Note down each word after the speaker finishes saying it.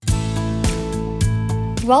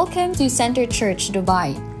Welcome to Center Church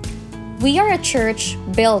Dubai. We are a church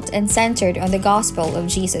built and centered on the gospel of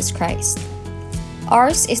Jesus Christ.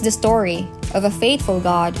 Ours is the story of a faithful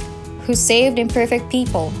God who saved imperfect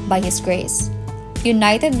people by His grace,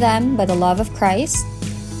 united them by the love of Christ,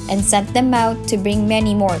 and sent them out to bring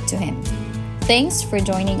many more to Him. Thanks for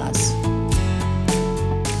joining us.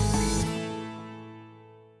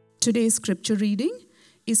 Today's scripture reading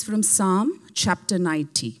is from Psalm chapter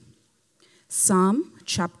 90. Psalm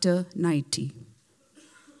chapter 90.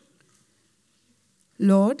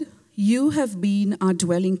 Lord, you have been our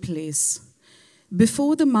dwelling place.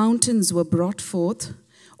 Before the mountains were brought forth,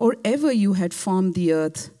 or ever you had formed the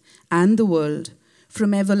earth and the world,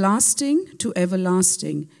 from everlasting to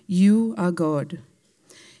everlasting, you are God.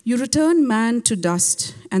 You return man to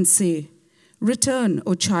dust and say, Return,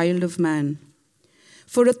 O child of man.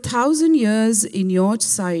 For 1,000 years in your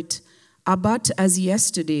sight are but as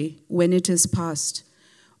yesterday when it is past,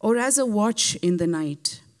 or as a watch in the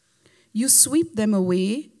night. You sweep them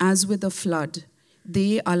away as with a flood.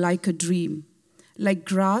 They are like a dream, like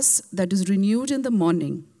grass that is renewed in the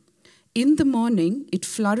morning. In the morning it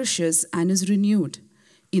flourishes and is renewed.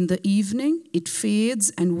 In the evening it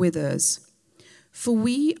fades and withers. For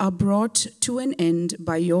we are brought to an end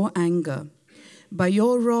by your anger. By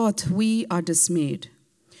your wrath we are dismayed.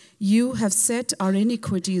 You have set our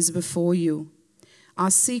iniquities before you,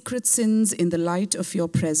 our secret sins in the light of your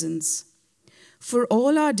presence. For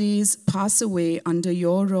all our days pass away under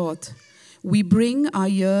your wrath. We bring our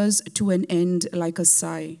years to an end like a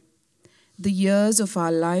sigh. The years of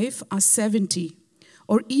our life are 70,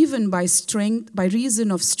 or even by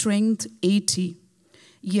reason of strength 80.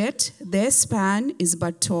 Yet their span is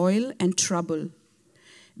but toil and trouble.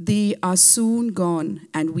 They are soon gone,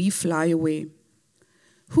 and we fly away.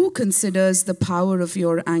 Who considers the power of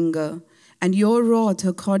your anger and your wrath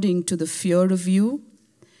according to the fear of you?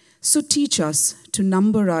 So teach us to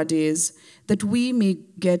number our days, that we may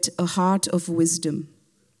get a heart of wisdom.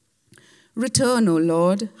 Return, O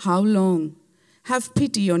Lord, how long? Have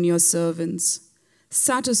pity on your servants.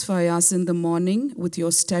 Satisfy us in the morning with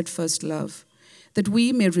your steadfast love, that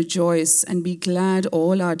we may rejoice and be glad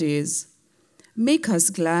all our days. Make us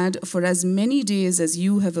glad for as many days as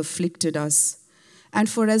you have afflicted us, and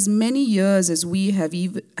for as many years as we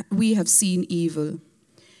have seen evil.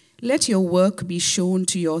 Let your work be shown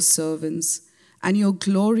to your servants, and your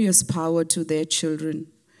glorious power to their children.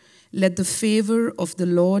 Let the favor of the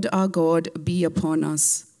Lord our God be upon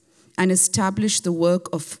us, and establish the work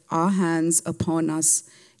of our hands upon us.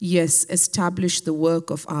 Yes, establish the work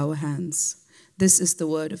of our hands. This is the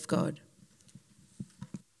word of God.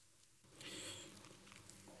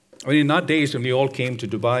 I mean, in our days when we all came to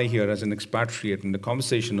Dubai here as an expatriate, and the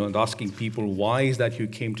conversation and asking people, why is that you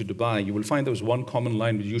came to Dubai? You will find there was one common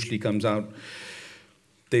line which usually comes out.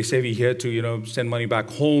 They say we're here to, send money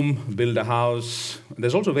back home, build a house. And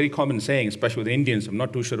there's also a very common saying, especially with the Indians. I'm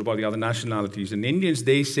not too sure about the other nationalities. In Indians,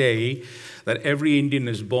 they say that every Indian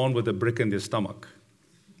is born with a brick in their stomach.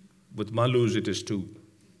 With Malus, it is two.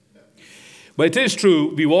 But it is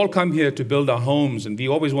true, we've all come here to build our homes, and we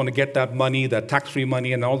always want to get that money, that tax-free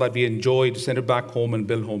money, and all that we enjoy, to send it back home and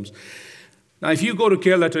build homes. Now, if you go to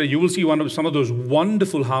Kerala today, you will see some of those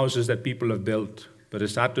wonderful houses that people have built. But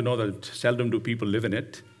it's sad to know that seldom do people live in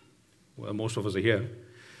it. Well, most of us are here,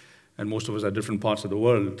 and most of us are different parts of the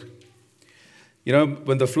world.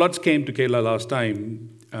 When the floods came to Kerala last time,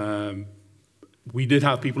 we did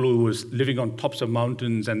have people who was living on tops of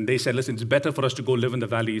mountains, and they said, listen, it's better for us to go live in the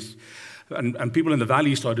valleys. And people in the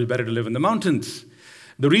valleys thought it was better to live in the mountains.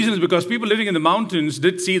 The reason is because people living in the mountains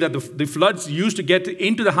did see that the floods used to get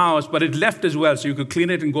into the house, but it left as well, so you could clean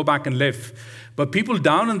it and go back and live. But people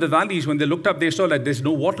down in the valleys, when they looked up, they saw that there's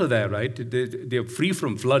no water there, right? They're free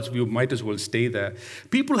from floods. We might as well stay there.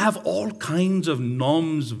 People have all kinds of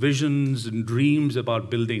norms, visions, and dreams about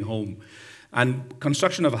building home. And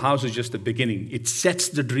construction of a house is just the beginning. It sets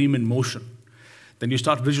the dream in motion. Then you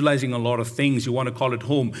start visualizing a lot of things. You want to call it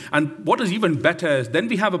home. And what is even better is then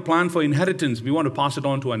we have a plan for inheritance. We want to pass it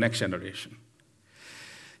on to our next generation.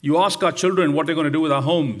 You ask our children what they're going to do with our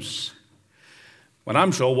homes. Well,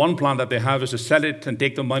 I'm sure one plan that they have is to sell it and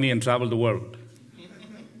take the money and travel the world.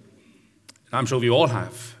 I'm sure we all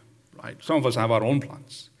have, right? Some of us have our own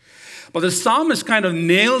plans. But the psalmist kind of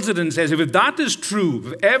nails it and says, if that is true,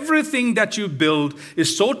 if everything that you build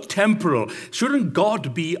is so temporal, shouldn't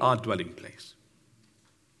God be our dwelling place?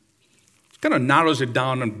 Kind of narrows it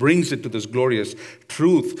down and brings it to this glorious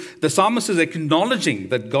truth. The psalmist is acknowledging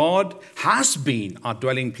that God has been our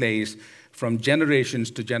dwelling place from generations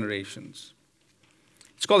to generations.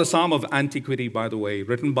 It's called the Psalm of Antiquity, by the way,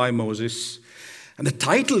 written by Moses. And the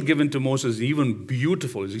title given to Moses is even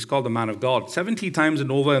beautiful. He's called the man of God. 70 times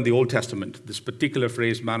and over in the Old Testament, this particular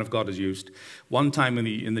phrase, man of God, is used. One time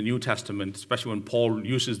in the New Testament, especially when Paul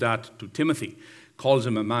uses that to Timothy, calls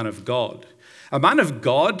him a man of God. A man of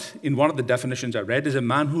God, in one of the definitions I read, is a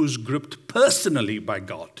man who is gripped personally by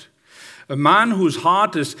God. A man whose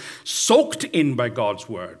heart is soaked in by God's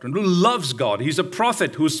word and who loves God. He's a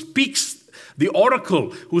prophet who speaks the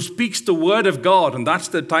oracle, who speaks the word of God, and that's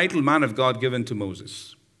the title, man of God, given to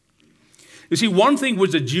Moses. You see, one thing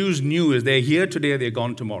which the Jews knew is they're here today, they're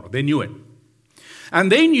gone tomorrow. They knew it.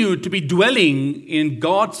 And they knew to be dwelling in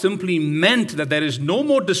God simply meant that there is no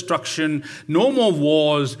more destruction, no more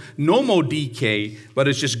wars, no more decay, but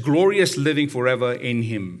it's just glorious living forever in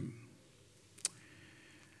Him.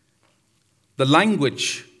 The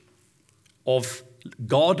language of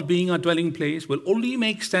God being our dwelling place will only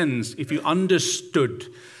make sense if you understood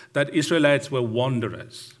that Israelites were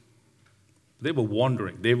wanderers. They were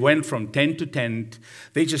wandering. They went from tent to tent.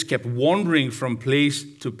 They just kept wandering from place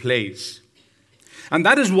to place. And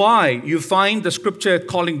that is why you find the scripture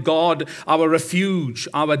calling God our refuge,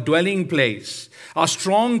 our dwelling place, our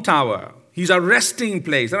strong tower. He's our resting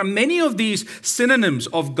place. There are many of these synonyms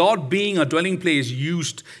of God being a dwelling place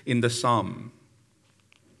used in the psalm.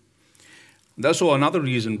 That's also another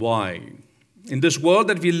reason why. In this world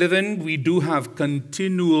that we live in, we do have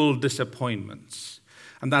continual disappointments.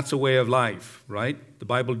 And that's a way of life, right? The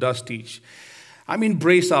Bible does teach.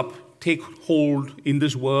 Brace up, take hold. In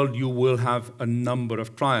this world, you will have a number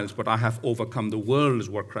of trials, but I have overcome the world, is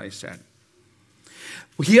what Christ said.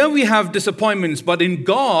 Here we have disappointments, but in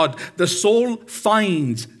God, the soul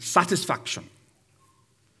finds satisfaction.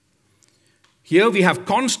 Here we have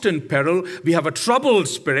constant peril, we have a troubled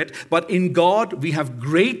spirit, but in God we have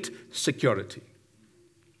great security.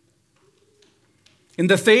 In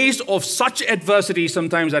the face of such adversity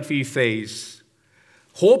sometimes that we face,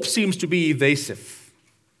 hope seems to be evasive,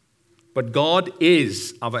 but God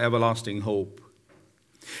is our everlasting hope.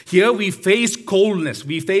 Here we face coldness,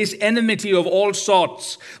 we face enmity of all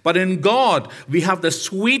sorts, but in God we have the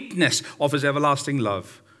sweetness of His everlasting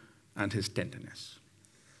love and His tenderness.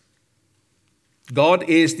 God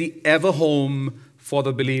is the ever home for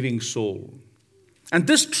the believing soul. And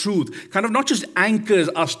this truth kind of not just anchors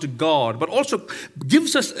us to God, but also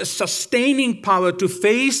gives us a sustaining power to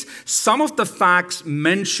face some of the facts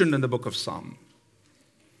mentioned in the book of Psalm.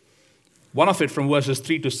 One of it from verses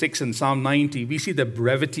 3 to 6 in Psalm 90, we see the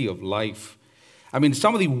brevity of life.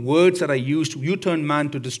 Some of the words that are used, you turn man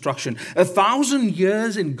to destruction. 1,000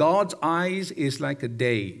 years in God's eyes is like a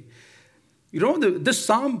day. This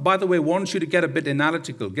psalm, by the way, wants you to get a bit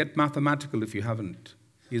analytical, get mathematical if you haven't.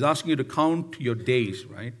 He's asking you to count your days,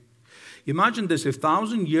 right? Imagine this, if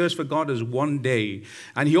 1,000 years for God is one day,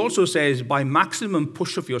 and He also says by maximum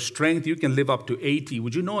push of your strength, you can live up to 80.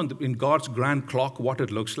 Would you know in God's grand clock what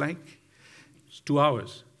it looks like? It's 2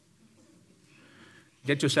 hours.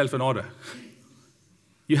 Get yourself in order.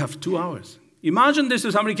 You have 2 hours. Imagine this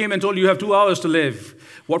if somebody came and told you have 2 hours to live.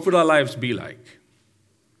 What would our lives be like?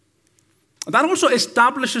 That also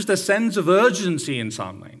establishes the sense of urgency in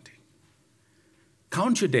Psalm 90.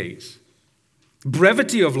 Count your days.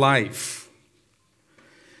 Brevity of life.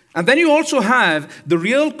 And then you also have the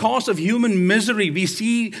real cause of human misery. We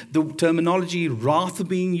see the terminology wrath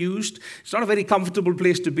being used. It's not a very comfortable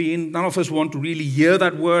place to be in. None of us want to really hear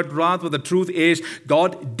that word wrath, but the truth is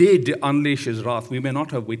God did unleash His wrath. We may not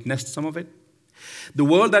have witnessed some of it. The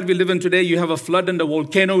world that we live in today, you have a flood and a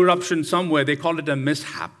volcano eruption somewhere. They call it a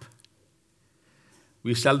mishap.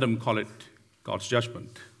 We seldom call it God's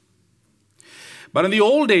judgment. But in the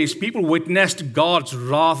old days, people witnessed God's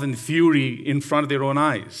wrath and fury in front of their own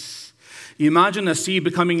eyes. Imagine a sea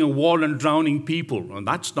becoming a wall and drowning people. And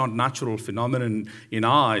that's not a natural phenomenon in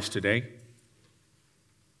our eyes today.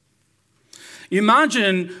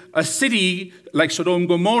 Imagine a city like Sodom and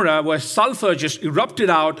Gomorrah where sulfur just erupted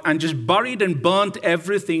out and just buried and burnt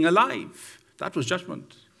everything alive. That was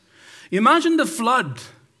judgment. Imagine the flood.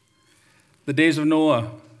 The days of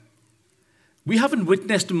Noah. We haven't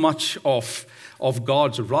witnessed much of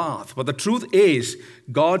God's wrath, but the truth is,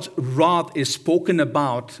 God's wrath is spoken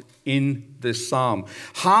about in this psalm.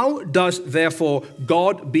 How does, therefore,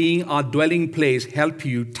 God being our dwelling place help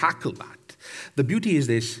you tackle that? The beauty is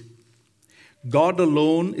this: God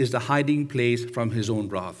alone is the hiding place from His own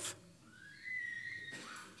wrath.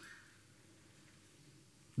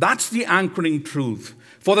 That's the anchoring truth.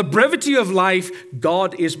 For the brevity of life,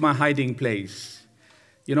 God is my hiding place.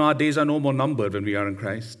 Our days are no more numbered when we are in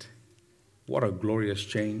Christ. What a glorious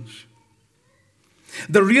change.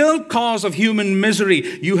 The real cause of human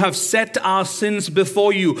misery, you have set our sins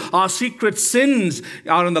before you. Our secret sins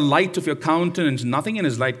are in the light of your countenance. Nothing in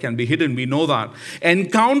his light can be hidden. We know that.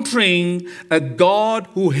 Encountering a God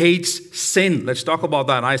who hates sin. Let's talk about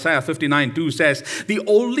that. Isaiah 59:2 says, the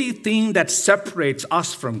only thing that separates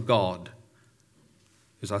us from God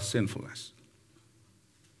is our sinfulness.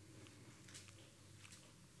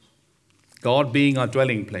 God being our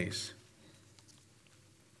dwelling place.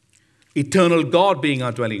 Eternal God being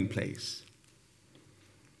our dwelling place.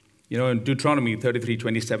 You know, in Deuteronomy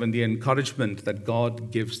 33:27, the encouragement that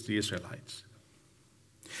God gives the Israelites.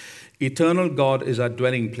 Eternal God is our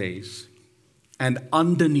dwelling place, and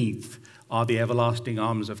underneath are the everlasting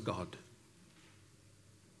arms of God.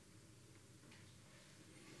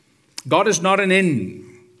 God is not an inn.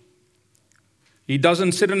 He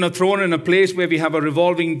doesn't sit on a throne in a place where we have a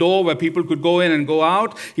revolving door where people could go in and go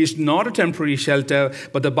out. He's not a temporary shelter,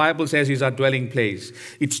 but the Bible says he's our dwelling place.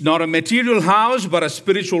 It's not a material house, but a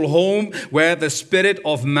spiritual home where the spirit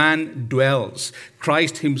of man dwells.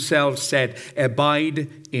 Christ himself said, abide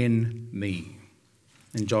in me.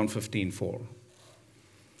 In John 15:4.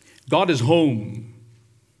 God is home.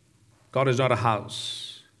 God is not a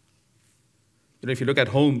house. You know, if you look at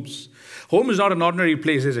homes, home is not an ordinary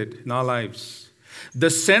place, is it, in our lives? The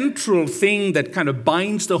central thing that kind of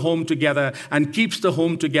binds the home together and keeps the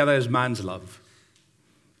home together is man's love.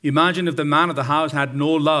 Imagine if the man of the house had no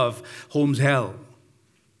love, home's hell.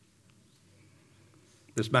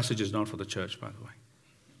 This message is not for the church, by the way.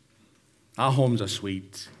 Our homes are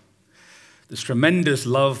sweet. There's tremendous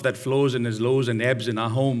love that flows in his lows and ebbs in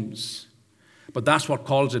our homes. But that's what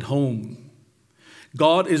calls it home.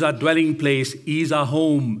 God is our dwelling place. He's our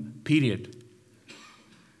home, period.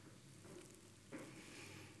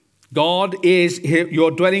 God is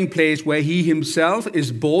your dwelling place where he himself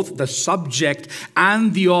is both the subject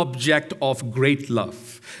and the object of great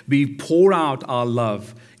love. We pour out our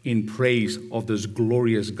love in praise of this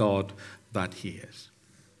glorious God that he is.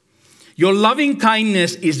 Your loving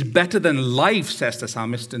kindness is better than life, says the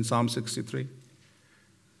psalmist in Psalm 63.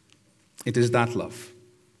 It is that love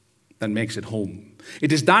that makes it home.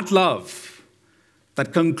 It is that love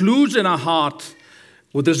that concludes in our heart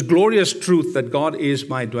with this glorious truth that God is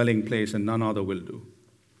my dwelling place and none other will do.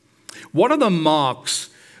 What are the marks?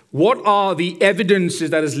 What are the evidences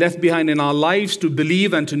that is left behind in our lives to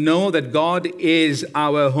believe and to know that God is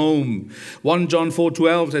our home? 1 John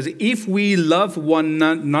 4:12 says, if we love one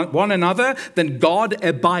another, then God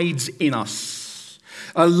abides in us.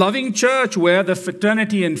 A loving church where the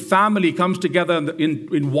fraternity and family comes together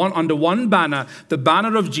under one banner, the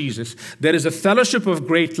banner of Jesus. There is a fellowship of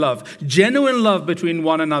great love, genuine love between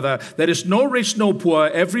one another. There is no rich, no poor.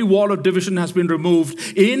 Every wall of division has been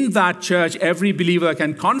removed. In that church, every believer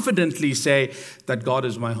can confidently say that God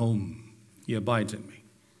is my home. He abides in me.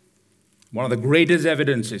 One of the greatest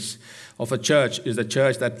evidences of a church is the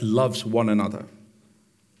church that loves one another.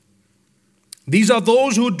 These are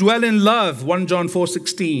those who dwell in love, 1 John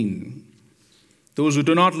 4:16. Those who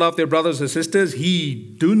do not love their brothers and sisters, he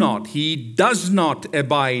does not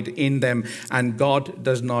abide in them, and God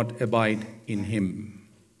does not abide in him.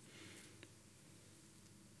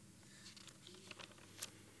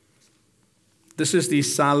 This is the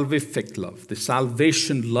salvific love, the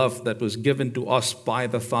salvation love that was given to us by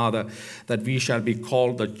the Father, that we shall be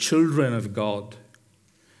called the children of God.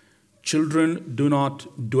 Children do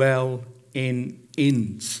not dwell in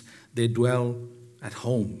inns. They dwell at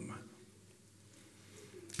home.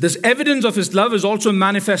 This evidence of his love is also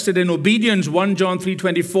manifested in obedience. 1 John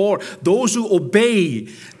 3:24. Those who obey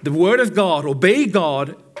the word of God, obey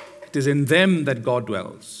God, it is in them that God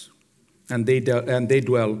dwells. And they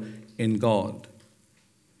dwell in God.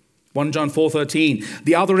 1 John 4:13.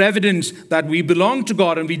 The other evidence that we belong to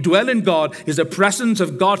God and we dwell in God is the presence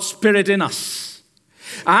of God's Spirit in us.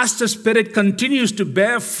 As the Spirit continues to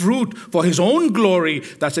bear fruit for his own glory,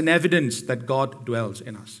 that's an evidence that God dwells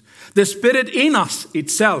in us. The Spirit in us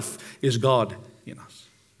itself is God in us,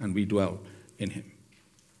 and we dwell in him.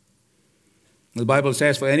 The Bible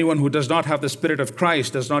says, for anyone who does not have the Spirit of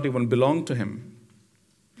Christ does not even belong to him.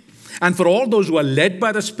 And for all those who are led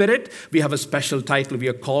by the Spirit, we have a special title. We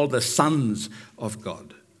are called the sons of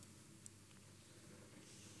God.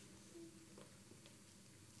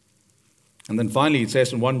 And then finally it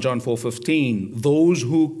says in 1 John 4:15, those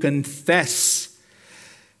who confess,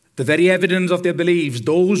 the very evidence of their beliefs,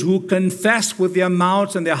 those who confess with their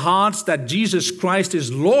mouths and their hearts that Jesus Christ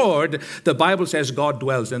is Lord, the Bible says God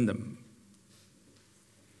dwells in them.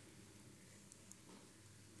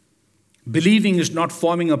 Believing is not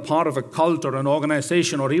forming a part of a cult or an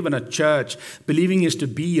organization or even a church. Believing is to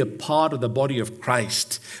be a part of the body of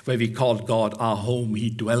Christ, where we call God our home. He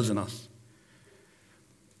dwells in us.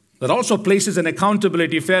 That also places an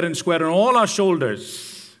accountability fair and square on all our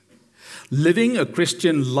shoulders. Living a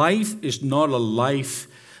Christian life is not a life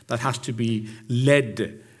that has to be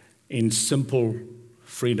led in simple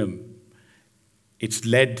freedom. It's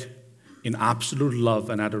led in absolute love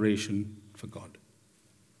and adoration for God.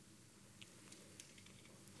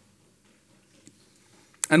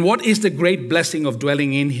 And what is the great blessing of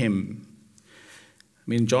dwelling in Him? I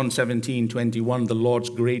mean, John 17:21, the Lord's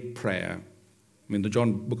great prayer. I mean, the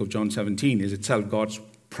book of John 17 is itself God's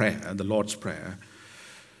prayer, the Lord's prayer.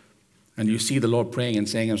 And you see the Lord praying and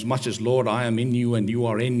saying, as much as, Lord, I am in you and you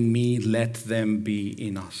are in me, let them be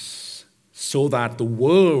in us, so that the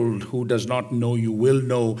world who does not know you will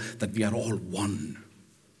know that we are all one.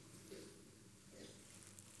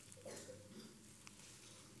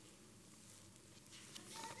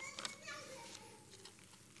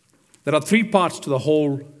 There are 3 parts to the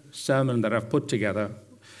whole sermon that I've put together.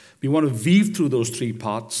 We want to weave through those 3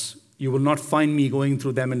 parts. You will not find me going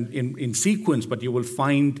through them in sequence, but you will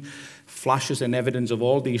find flashes and evidence of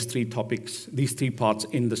all these 3 topics, these 3 parts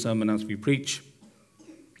in the sermon as we preach.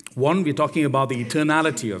 1, we're talking about the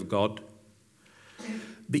eternality of God.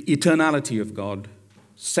 The eternality of God.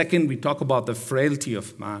 2nd, we talk about the frailty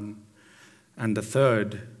of man. And the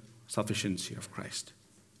 3rd, sufficiency of Christ.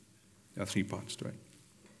 There are 3 parts to it.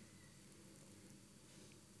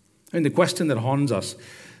 And the question that haunts us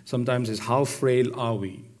sometimes is, how frail are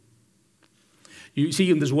we? You see,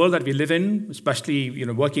 in this world that we live in, especially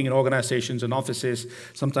working in organizations and offices,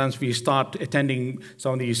 sometimes we start attending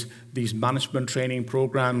some of these management training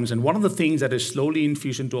programs, and one of the things that is slowly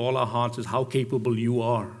infused into all our hearts is how capable you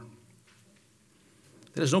are.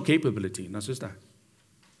 There is no capability in us, is there?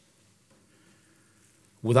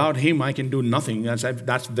 Without Him, I can do nothing.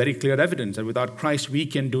 That's very clear evidence. And without Christ, we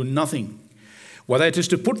can do nothing. Whether it is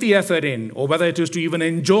to put the effort in or whether it is to even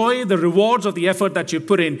enjoy the rewards of the effort that you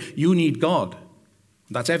put in, you need God.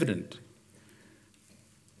 That's evident.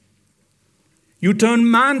 You turn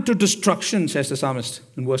man to destruction, says the psalmist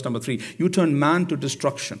in verse number 3. You turn man to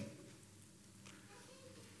destruction.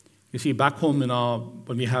 You see, back home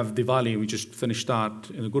when we have Diwali, we just finished that,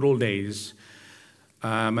 in the good old days,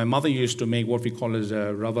 my mother used to make what we call as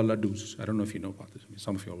rava laddus. I don't know if you know about this.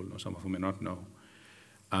 Some of you will know, some of you may not know.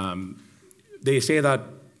 They say that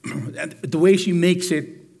the way she makes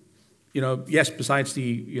it, yes, besides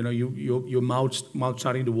your mouth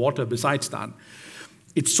starting to water, besides that,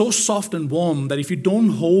 it's so soft and warm that if you don't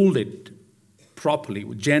hold it properly,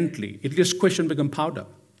 gently, it'll just squish and become powder.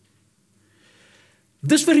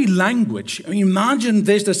 This very language, imagine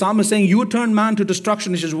this, the psalmist saying, you turn man to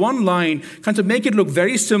destruction. It's just one line, kind of make it look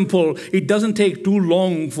very simple. It doesn't take too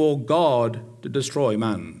long for God to destroy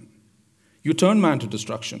man. You turn man to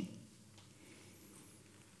destruction.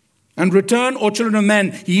 And return, O children of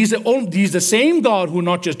men. He's the same God who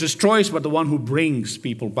not just destroys, but the one who brings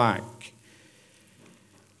people back.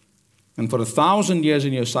 And for 1,000 years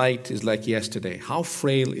in your sight is like yesterday. How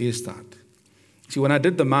frail is that? See, when I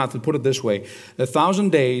did the math, I put it this way.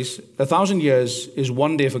 1,000 years is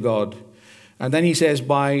 1 day for God. And then he says,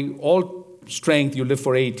 by all strength, you live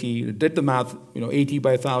for 80. I did the math, 80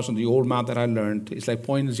 by 1,000, the old math that I learned. It's like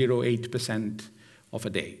 0.08% of a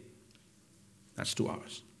day. That's 2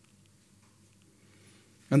 hours.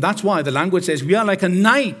 And that's why the language says we are like a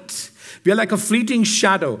night. We are like a fleeting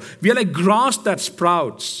shadow. We are like grass that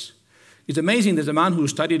sprouts. It's amazing. There's a man who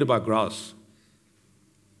studied about grass.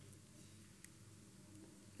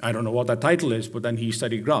 I don't know what that title is, but then he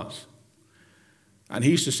studied grass. And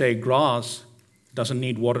he used to say grass doesn't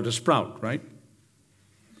need water to sprout, right?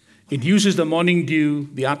 It uses the morning dew,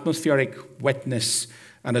 the atmospheric wetness,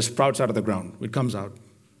 and it sprouts out of the ground. It comes out.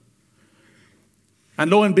 And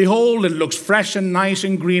lo and behold, it looks fresh and nice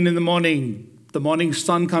and green in the morning. The morning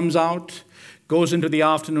sun comes out, goes into the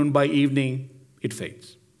afternoon, by evening, it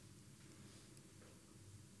fades.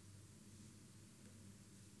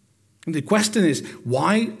 And the question is,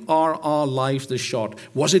 why are our lives this short?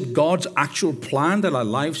 Was it God's actual plan that our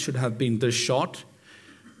lives should have been this short?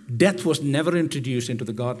 Death was never introduced into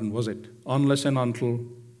the garden, was it? Unless and until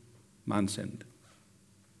man sinned.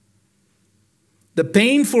 The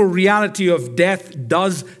painful reality of death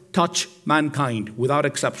does touch mankind without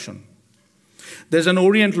exception. There's an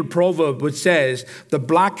Oriental proverb which says, the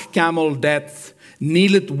black camel death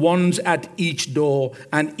kneeleth once at each door,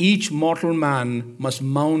 and each mortal man must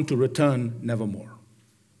mount to return nevermore.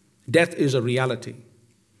 Death is a reality.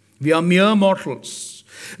 We are mere mortals.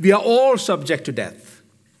 We are all subject to death.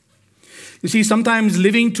 You see, sometimes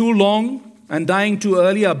living too long and dying too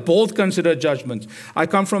early are both considered judgments. I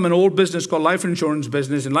come from an old business called life insurance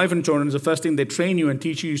business. In life insurance, the first thing they train you and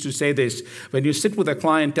teach you is to say this. When you sit with a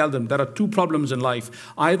client, tell them there are two problems in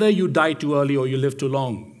life. Either you die too early or you live too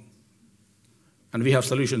long. And we have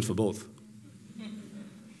solutions for both.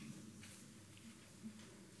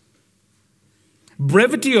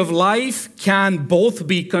 Brevity of life can both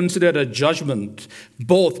be considered a judgment.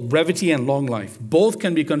 Both brevity and long life. Both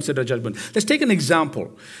can be considered a judgment. Let's take an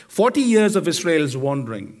example. 40 years of Israel's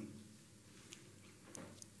wandering.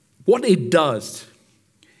 What it does,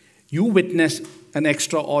 you witness an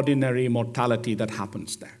extraordinary mortality that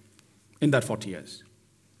happens there in that 40 years.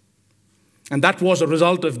 And that was a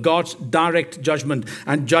result of God's direct judgment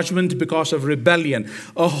and judgment because of rebellion.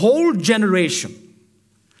 A whole generation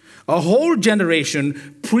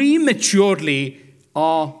prematurely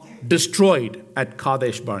are destroyed at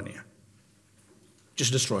Kadesh Barnea.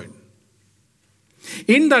 Just destroyed.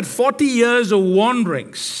 In that 40 years of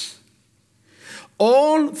wanderings,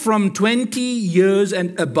 all from 20 years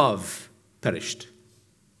and above perished,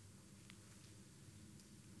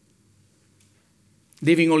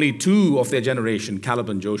 leaving only two of their generation, Caleb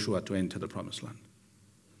and Joshua, to enter the promised land.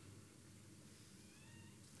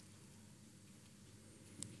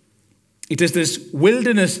 It is this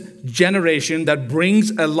wilderness generation that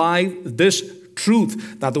brings alive this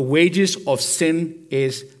truth that the wages of sin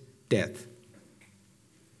is death.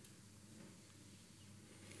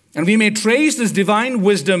 And we may trace this divine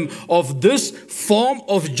wisdom of this form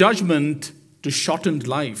of judgment to shortened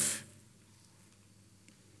life.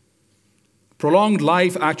 Prolonged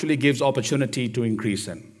life actually gives opportunity to increase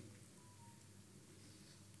sin.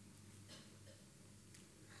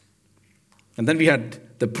 And then we had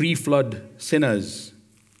the pre-flood sinners,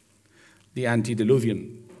 the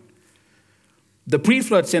antediluvian. The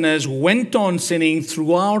pre-flood sinners went on sinning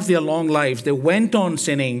throughout their long lives. They went on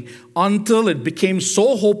sinning until it became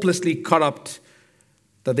so hopelessly corrupt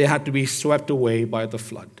that they had to be swept away by the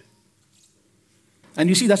flood. And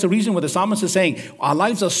you see, that's the reason why the psalmist is saying, our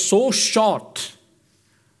lives are so short.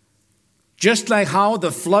 Just like how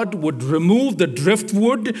the flood would remove the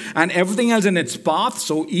driftwood and everything else in its path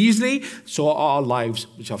so easily, so are our lives,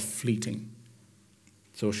 which are fleeting,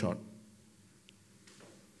 so short.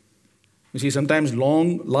 You see, sometimes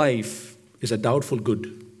long life is a doubtful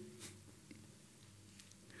good.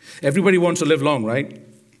 Everybody wants to live long, right?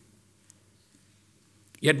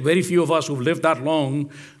 Yet very few of us who've lived that long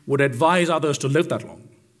would advise others to live that long.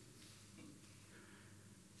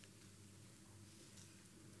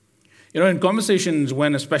 You know, in conversations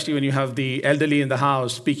especially when you have the elderly in the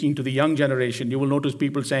house speaking to the young generation, you will notice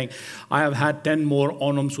people saying, I have had 10 more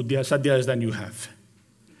Onam Sadhyas than you have.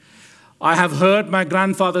 I have heard my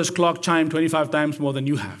grandfather's clock chime 25 times more than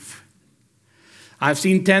you have. I've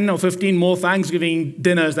seen 10 or 15 more Thanksgiving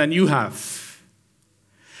dinners than you have.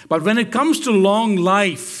 But when it comes to long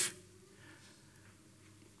life,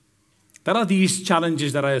 there are these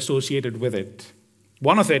challenges that are associated with it.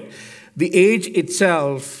 One of it, the age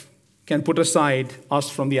itself can put aside us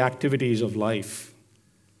from the activities of life.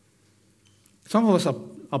 Some of us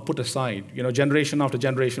are put aside. You know, generation after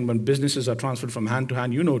generation, when businesses are transferred from hand to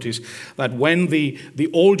hand, you notice that when the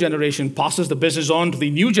old generation passes the business on to the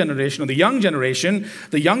new generation or the young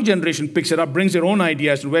generation picks it up, brings their own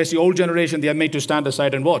ideas, and whereas the old generation, they are made to stand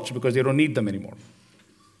aside and watch because they don't need them anymore.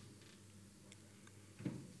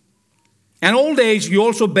 And old age, you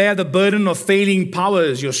also bear the burden of failing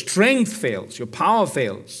powers. Your strength fails, your power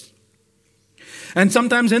fails. And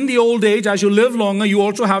sometimes in the old age, as you live longer, you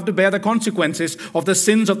also have to bear the consequences of the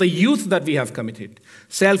sins of the youth that we have committed.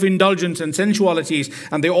 Self-indulgence and sensualities,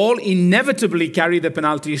 and they all inevitably carry the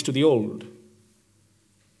penalties to the old.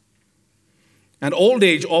 And old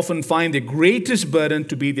age often find the greatest burden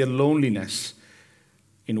to be their loneliness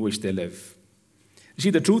in which they live. You see,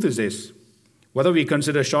 the truth is this. Whether we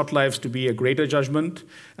consider short lives to be a greater judgment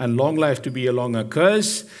and long life to be a longer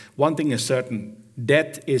curse, one thing is certain.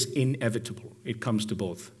 Death is inevitable. It comes to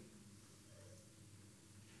both.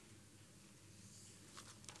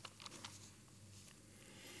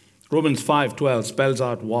 Romans 5:12 spells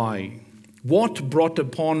out why. What brought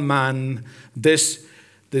upon man this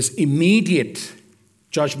immediate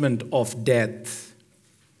judgment of death?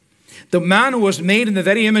 The man who was made in the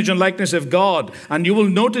very image and likeness of God. And you will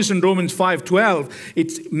notice in Romans 5:12,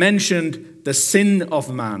 it's mentioned the sin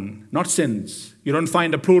of man, not sins. You don't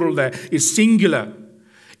find a plural there. It's singular.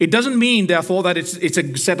 It doesn't mean, therefore, that it's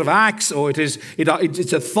a set of acts or it's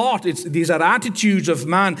a thought. These are attitudes of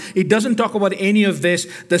man. It doesn't talk about any of this.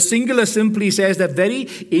 The singular simply says the very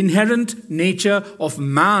inherent nature of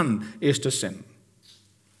man is to sin.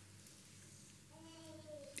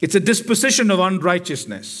 It's a disposition of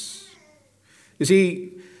unrighteousness. You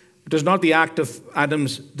see, it is not the act of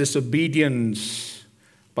Adam's disobedience,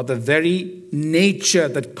 but the very nature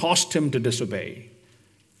that caused him to disobey.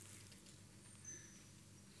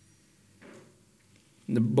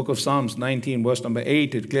 In the book of Psalms 19, verse number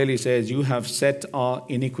 8, it clearly says, "You have set our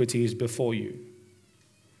iniquities before you."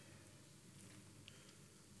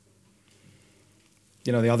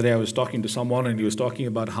 You know, the other day I was talking to someone and he was talking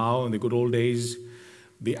about how in the good old days,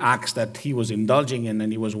 the acts that he was indulging in,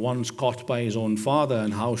 and he was once caught by his own father,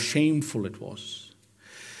 and how shameful it was.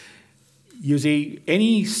 You see,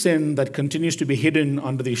 any sin that continues to be hidden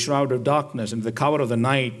under the shroud of darkness and the cover of the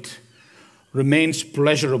night remains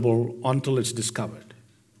pleasurable until it's discovered.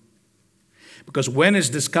 Because when it's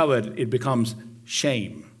discovered, it becomes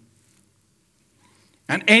shame.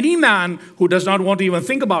 And any man who does not want to even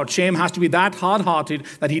think about shame has to be that hard-hearted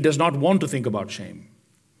that he does not want to think about shame.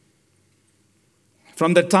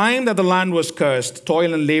 From the time that the land was cursed,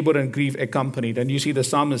 toil and labor and grief accompanied. And you see the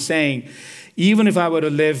psalmist saying, even if I were to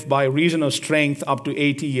live by reason of strength up to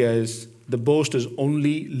 80 years, the boast is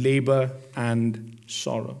only labor and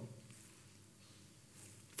sorrow.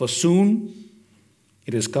 For soon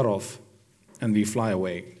it is cut off and we fly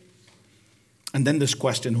away. And then this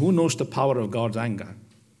question, who knows the power of God's anger?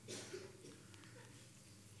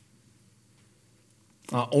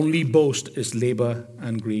 Our only boast is labor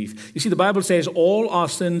and grief. You see, the Bible says all our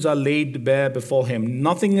sins are laid bare before him.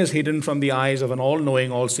 Nothing is hidden from the eyes of an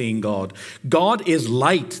all-knowing, all-seeing God. God is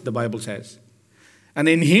light, the Bible says. And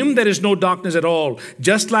in him there is no darkness at all.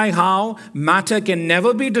 Just like how matter can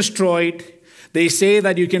never be destroyed, they say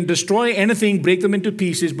that you can destroy anything, break them into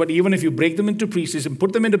pieces, but even if you break them into pieces and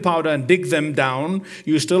put them into powder and dig them down,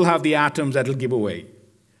 you still have the atoms that will give away.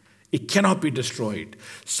 It cannot be destroyed.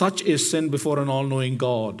 Such is sin before an all-knowing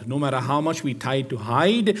God. No matter how much we try to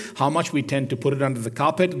hide, how much we tend to put it under the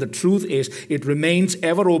carpet, the truth is it remains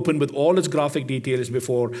ever open with all its graphic details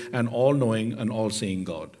before an all-knowing and all-seeing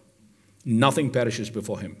God. Nothing perishes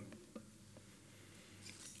before him.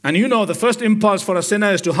 And you know, the first impulse for a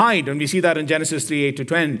sinner is to hide, and we see that in Genesis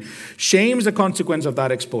 3:8-10. Shame is the consequence of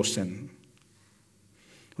that exposed sin.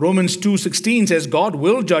 Romans 2:16 says God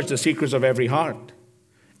will judge the secrets of every heart.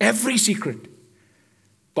 Every secret.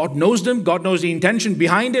 God knows them. God knows the intention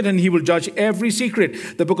behind it, and he will judge every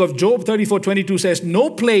secret. The book of Job 34:22 says, no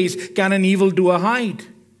place can an evildoer hide.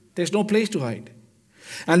 There's no place to hide.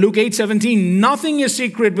 And Luke 8:17, nothing is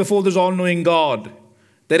secret before this all-knowing God.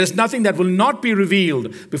 There is nothing that will not be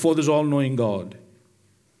revealed before this all-knowing God.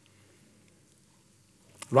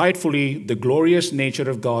 Rightfully, the glorious nature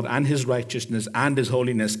of God and his righteousness and his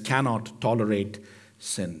holiness cannot tolerate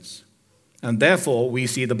sins. And therefore, we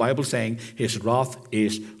see the Bible saying his wrath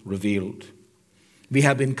is revealed. We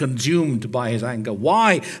have been consumed by his anger.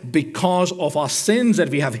 Why? Because of our sins that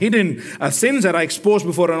we have hidden, our sins that are exposed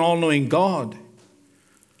before an all-knowing God.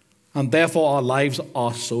 And therefore, our lives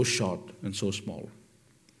are so short and so small.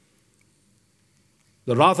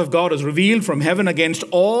 The wrath of God is revealed from heaven against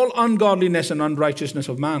all ungodliness and unrighteousness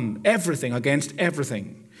of man. Everything, against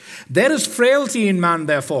everything. There is frailty in man,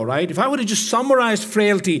 therefore, right? If I were to just summarize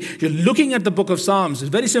frailty, you're looking at the book of Psalms. It's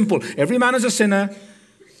very simple. Every man is a sinner.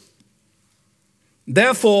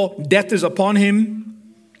 Therefore, death is upon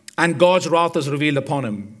him, and God's wrath is revealed upon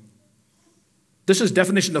him. This is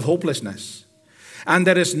definition of hopelessness. And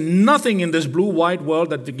there is nothing in this blue-white world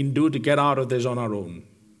that we can do to get out of this on our own.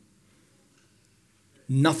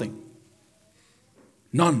 Nothing.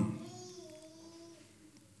 None.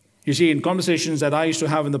 You see, in conversations that I used to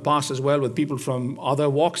have in the past as well with people from other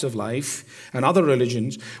walks of life and other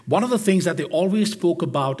religions, one of the things that they always spoke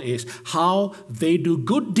about is how they do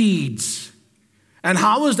good deeds. And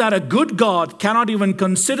how is that a good God cannot even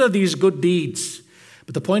consider these good deeds?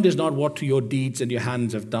 But the point is not what your deeds and your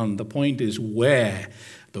hands have done. The point is where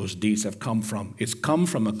those deeds have come from. It's come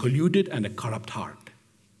from a polluted and a corrupt heart.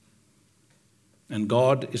 And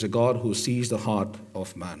God is a God who sees the heart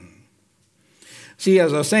of man. See,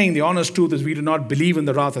 as I was saying, the honest truth is we do not believe in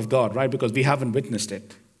the wrath of God, right? Because we haven't witnessed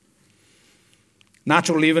it.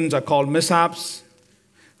 Natural events are called mishaps.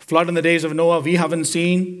 Flood in the days of Noah, we haven't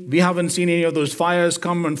seen. We haven't seen any of those fires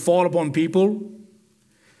come and fall upon people.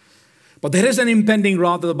 But there is an impending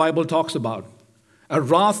wrath that the Bible talks about. A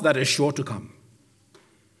wrath that is sure to come.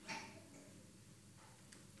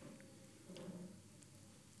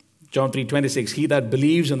 John 3:26, he that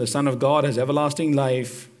believes in the Son of God has everlasting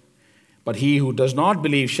life, but he who does not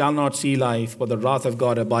believe shall not see life, but the wrath of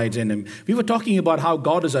God abides in him. We were talking about how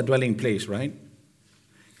God is our dwelling place, right?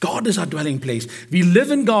 God is our dwelling place. We live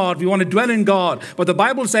in God. We want to dwell in God. But the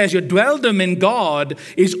Bible says your dwelldom in God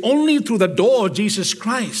is only through the door of Jesus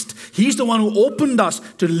Christ. He's the one who opened us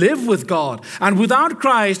to live with God. And without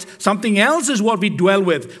Christ, something else is what we dwell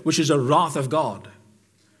with, which is the wrath of God.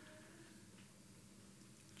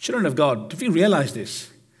 Children of God, if we realize this,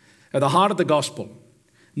 at the heart of the gospel,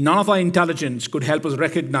 none of our intelligence could help us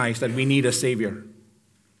recognize that we need a Savior.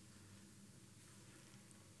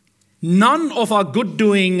 None of our good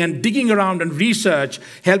doing and digging around and research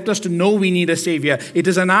helped us to know we need a Savior. It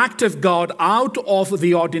is an act of God out of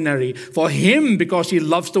the ordinary. For Him, because He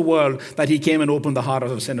loves the world, that He came and opened the heart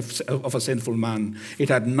of a sinful man. It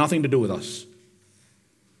had nothing to do with us.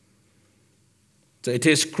 So it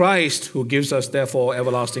is Christ who gives us, therefore,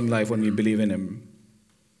 everlasting life when we believe in Him.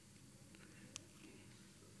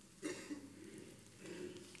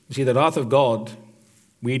 You see, the wrath of God,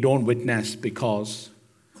 we don't witness because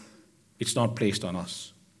it's not placed on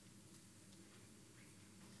us.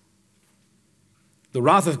 The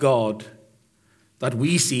wrath of God that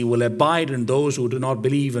we see will abide in those who do not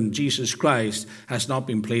believe in Jesus Christ has not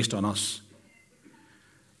been placed on us.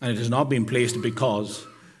 And it has not been placed because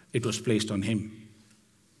it was placed on Him.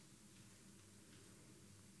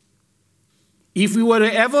 If we were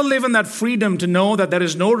to ever live in that freedom to know that there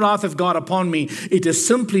is no wrath of God upon me, it is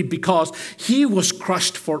simply because He was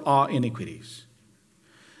crushed for our iniquities.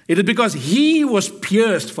 It is because He was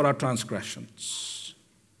pierced for our transgressions.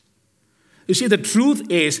 You see, the truth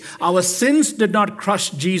is, our sins did not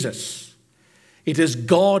crush Jesus. It is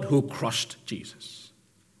God who crushed Jesus.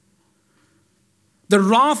 The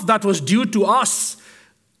wrath that was due to us,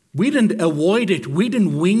 we didn't avoid it. We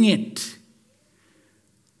didn't wing it.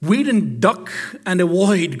 We didn't duck and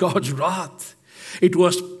avoid God's wrath. It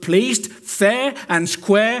was placed fair and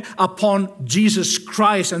square upon Jesus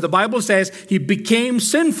Christ. And the Bible says He became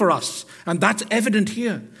sin for us. And that's evident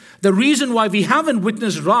here. The reason why we haven't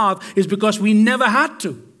witnessed wrath is because we never had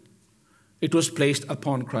to. It was placed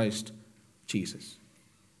upon Christ Jesus.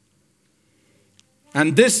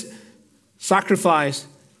 And this sacrifice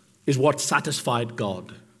is what satisfied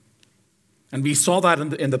God. And we saw that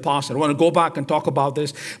in the past. I don't want to go back and talk about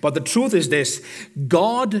this. But the truth is this.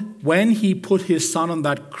 God, when He put His Son on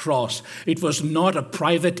that cross, it was not a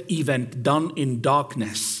private event done in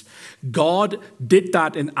darkness. God did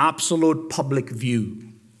that in absolute public view.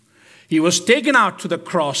 He was taken out to the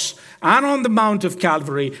cross and on the Mount of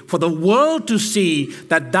Calvary for the world to see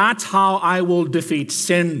that that's how I will defeat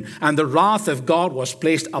sin. And the wrath of God was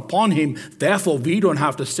placed upon Him. Therefore, we don't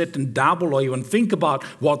have to sit and dabble or even think about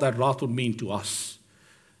what that wrath would mean to us.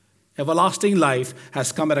 Everlasting life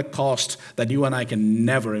has come at a cost that you and I can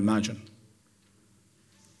never imagine.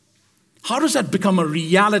 How does that become a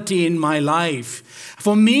reality in my life?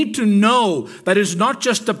 For me to know that it's not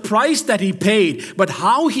just the price that He paid, but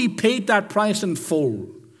how He paid that price in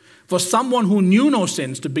full. For someone who knew no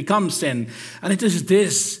sins to become sin. And it is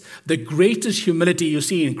this, the greatest humility you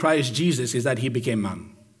see in Christ Jesus is that He became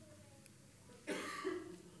man.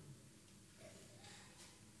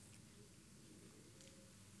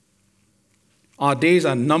 Our days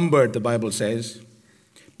are numbered, the Bible says.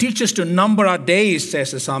 Teach us to number our days, says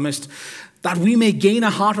the psalmist, that we may gain a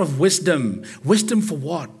heart of wisdom. Wisdom for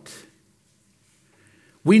what?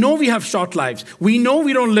 We know we have short lives. We know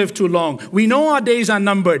we don't live too long. We know our days are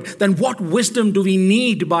numbered. Then what wisdom do we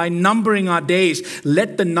need by numbering our days?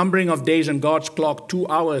 Let the numbering of days on God's clock, 2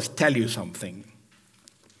 hours, tell you something.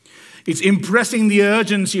 It's impressing the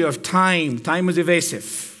urgency of time. Time is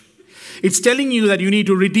evasive. It's telling you that you need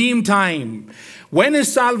to redeem time. When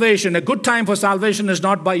is salvation? A good time for salvation is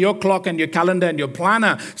not by your clock and your calendar and your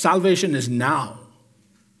planner. Salvation is now.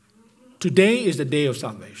 Today is the day of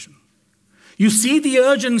salvation. You see the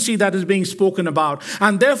urgency that is being spoken about.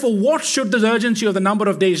 And therefore, what should the urgency of the number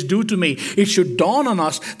of days do to me? It should dawn on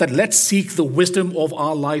us that let's seek the wisdom of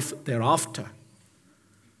our life thereafter.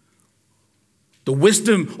 The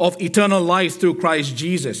wisdom of eternal life through Christ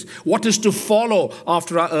Jesus. What is to follow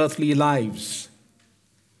after our earthly lives?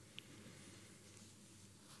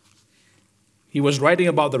 He was writing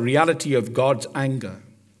about the reality of God's anger.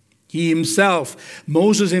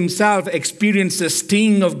 Moses himself experienced the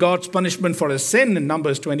sting of God's punishment for his sin in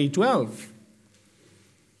Numbers 20:12.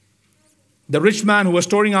 The rich man who was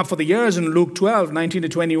storing up for the years in Luke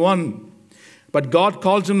 12:19-21. But God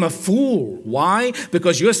calls him a fool. Why?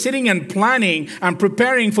 Because you're sitting and planning and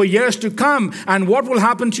preparing for years to come. And what will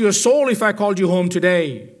happen to your soul if I called you home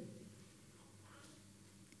today?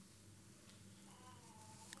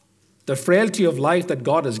 The frailty of life that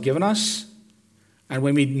God has given us, and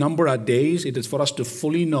when we number our days, it is for us to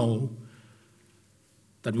fully know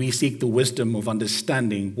that we seek the wisdom of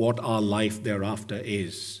understanding what our life thereafter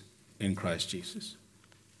is in Christ Jesus.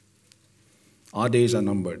 Our days are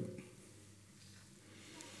numbered.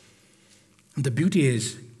 And the beauty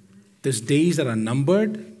is, these days that are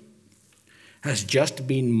numbered has just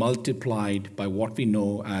been multiplied by what we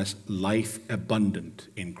know as life abundant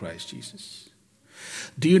in Christ Jesus.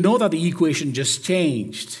 Do you know that the equation just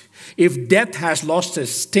changed? If death has lost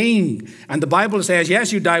its sting, and the Bible says,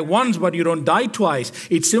 yes, you die once, but you don't die twice,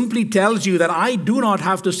 it simply tells you that I do not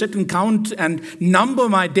have to sit and count and number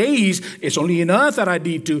my days. It's only in earth that I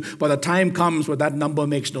need to, but the time comes where that number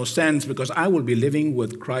makes no sense because I will be living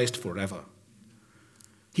with Christ forever.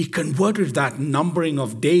 He converted that numbering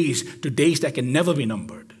of days to days that can never be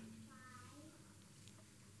numbered.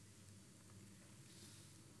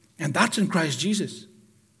 And that's in Christ Jesus.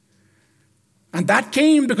 And that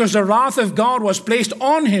came because the wrath of God was placed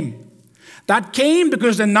on him. That came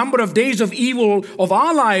because the number of days of evil of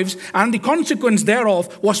our lives and the consequence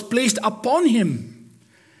thereof was placed upon him.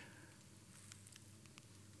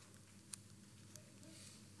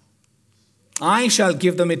 I shall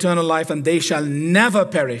give them eternal life, and they shall never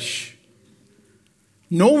perish.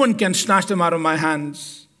 No one can snatch them out of my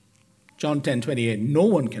hands. John 10:28. No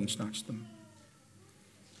one can snatch them.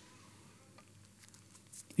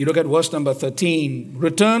 You look at verse number 13.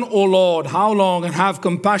 Return, O Lord, how long, and have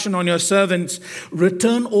compassion on your servants.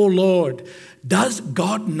 Return, O Lord. Does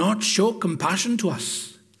God not show compassion to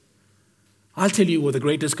us? I'll tell you what the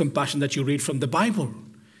greatest compassion that you read from the Bible.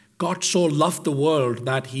 God so loved the world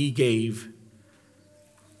that he gave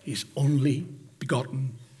his only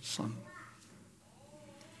begotten Son.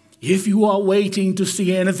 If you are waiting to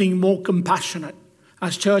see anything more compassionate,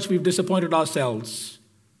 as church we've disappointed ourselves.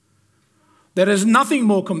 There is nothing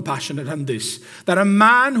more compassionate than this, that a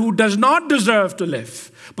man who does not deserve to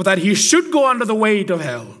live, but that he should go under the weight of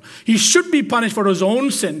hell, he should be punished for his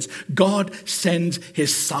own sins, God sends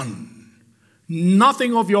his Son.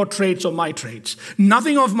 Nothing of your traits or my traits,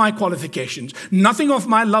 nothing of my qualifications, nothing of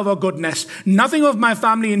my love or goodness, nothing of my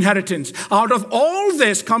family inheritance. Out of all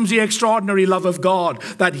this comes the extraordinary love of God,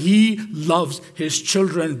 that he loves his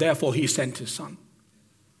children, therefore he sent his Son.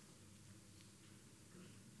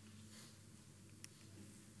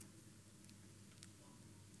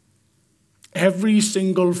 Every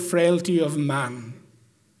single frailty of man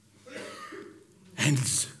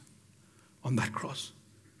ends on that cross.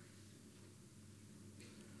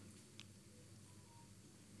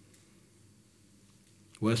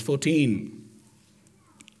 Verse 14.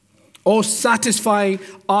 Oh, satisfy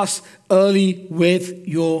us early with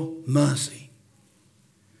your mercy,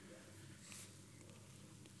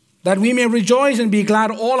 that we may rejoice and be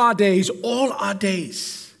glad all our days, all our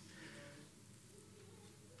days.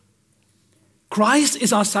 Christ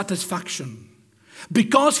is our satisfaction.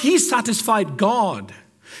 Because he satisfied God,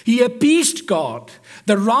 he appeased God.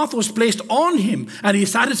 The wrath was placed on him and he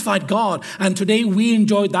satisfied God. And today we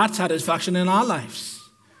enjoy that satisfaction in our lives.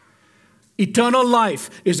 Eternal life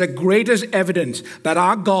is the greatest evidence that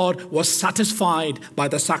our God was satisfied by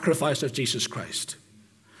the sacrifice of Jesus Christ.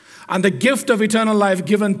 And the gift of eternal life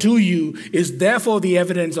given to you is therefore the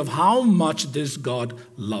evidence of how much this God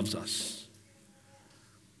loves us.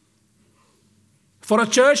 For a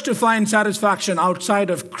church to find satisfaction outside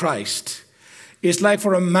of Christ is like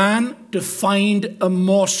for a man to find a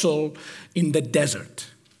morsel in the desert.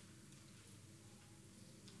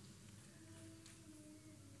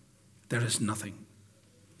 There is nothing.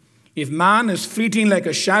 If man is fleeting like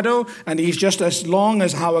a shadow and he's just as long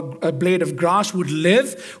as how a blade of grass would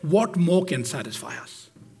live, what more can satisfy us?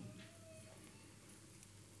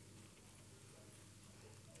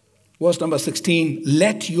 Verse number 16,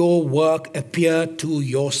 let your work appear to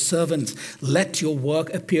your servants. Let your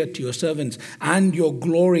work appear to your servants and your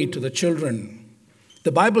glory to the children.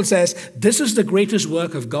 The Bible says this is the greatest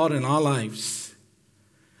work of God in our lives.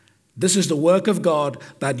 This is the work of God,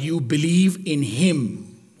 that you believe in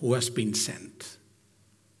him who has been sent.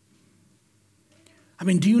 I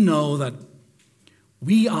mean, do you know that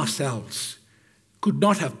we ourselves could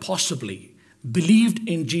not have possibly believed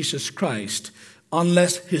in Jesus Christ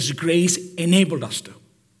unless his grace enabled us to?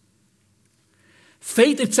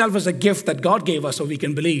 Faith itself is a gift that God gave us so we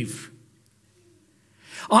can believe.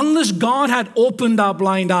 Unless God had opened our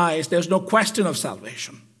blind eyes, there's no question of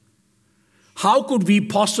salvation. How could we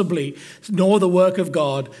possibly know the work of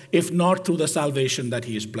God if not through the salvation that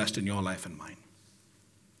he has blessed in your life and mine?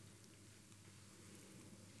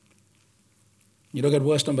 You look at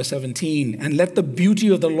verse number 17. And let the beauty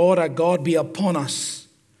of the Lord our God be upon us.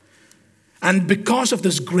 And because of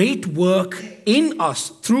this great work in us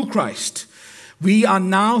through Christ, We are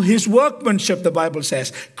now his workmanship, the Bible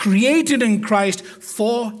says, created in Christ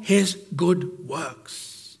for his good works.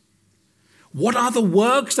 What are the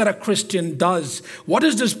works that a Christian does? What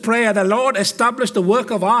is this prayer? The Lord establish the work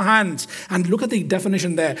of our hands. And look at the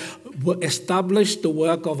definition there. Establish the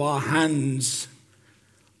work of our hands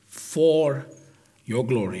for your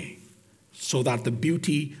glory, so that the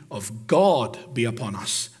beauty of God be upon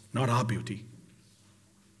us, not our beauty.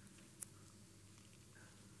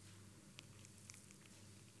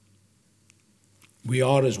 We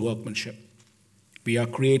are his workmanship. We are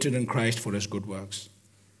created in Christ for his good works.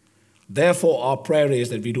 Therefore, our prayer is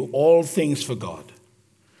that we do all things for God,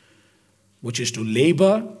 which is to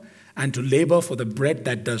labor and to labor for the bread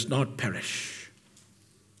that does not perish.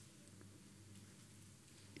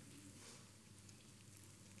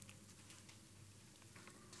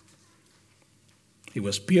 He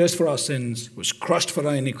was pierced for our sins, was crushed for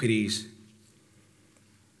our iniquities.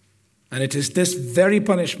 And it is this very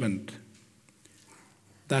punishment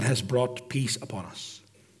that has brought peace upon us.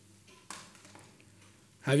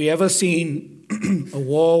 Have you ever seen a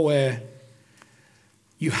war where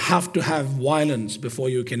you have to have violence before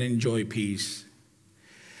you can enjoy peace?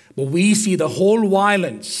 But we see the whole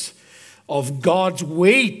violence of God's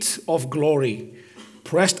weight of glory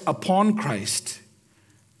pressed upon Christ.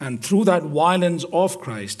 And through that violence of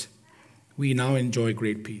Christ, we now enjoy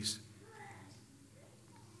great peace.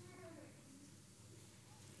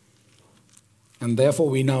 And therefore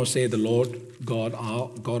we now say the Lord God, our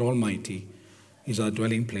God Almighty, is our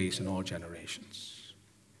dwelling place in all generations.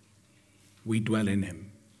 We dwell in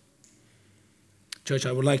him. Church,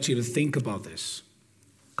 I would like you to think about this.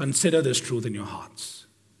 Consider this truth in your hearts.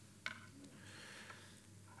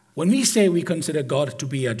 When we say we consider God to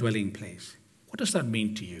be our dwelling place, what does that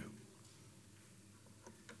mean to you?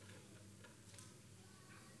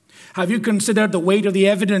 Have you considered the weight of the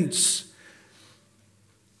evidence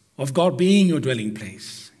of God being your dwelling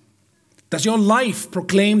place? Does your life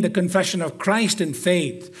proclaim the confession of Christ in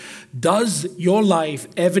faith? Does your life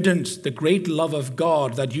evidence the great love of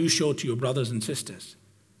God that you show to your brothers and sisters?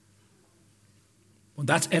 Well,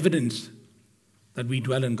 that's evidence that we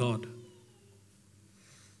dwell in God.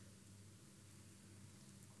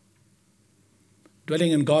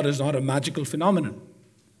 Dwelling in God is not a magical phenomenon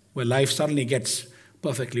where life suddenly gets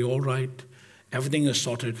perfectly all right, everything is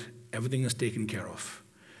sorted, everything is taken care of.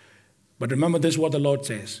 But remember this is what the Lord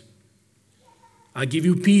says. I give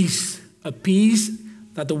you peace, a peace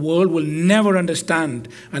that the world will never understand,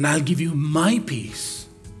 and I'll give you my peace.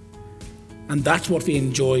 And that's what we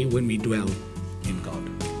enjoy when we dwell in God.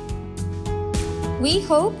 We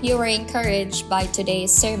hope you were encouraged by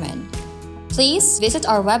today's sermon. Please visit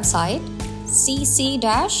our website,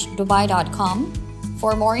 cc-dubai.com,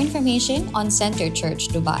 for more information on Center Church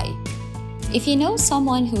Dubai. If you know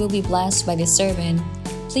someone who will be blessed by this sermon,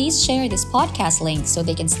 please share this podcast link so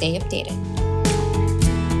they can stay updated.